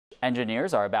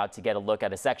Engineers are about to get a look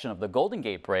at a section of the Golden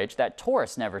Gate Bridge that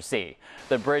tourists never see.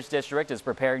 The Bridge District is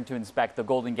preparing to inspect the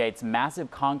Golden Gate's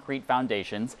massive concrete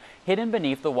foundations hidden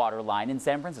beneath the waterline in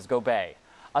San Francisco Bay.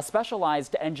 A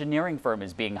specialized engineering firm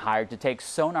is being hired to take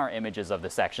sonar images of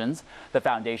the sections. The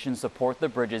foundations support the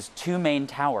bridge's two main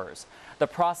towers. The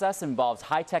process involves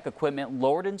high-tech equipment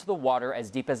lowered into the water as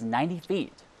deep as 90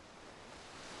 feet.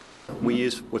 We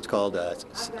use what's called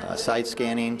side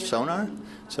scanning sonar.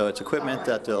 So it's equipment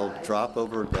that they'll drop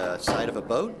over the side of a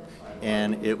boat,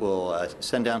 and it will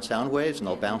send down sound waves, and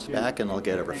they'll bounce back and they'll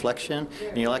get a reflection,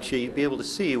 and you'll actually be able to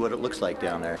see what it looks like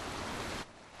down there.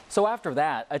 So after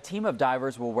that, a team of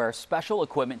divers will wear special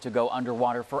equipment to go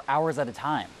underwater for hours at a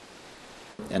time.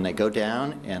 And they go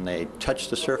down and they touch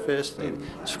the surface, they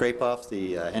scrape off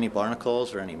the any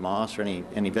barnacles or any moss or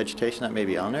any vegetation that may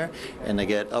be on there, and they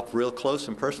get up real close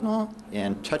and personal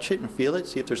and touch it and feel it,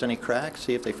 see if there's any cracks,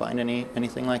 see if they find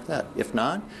anything like that. If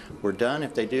not, we're done.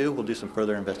 If they do, we'll do some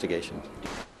further investigations.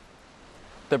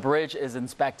 The bridge is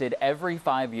inspected every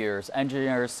 5 years.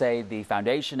 Engineers say the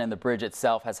foundation and the bridge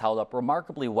itself has held up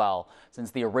remarkably well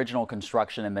since the original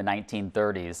construction in the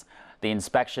 1930s. The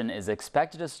inspection is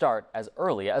expected to start as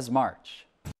early as March.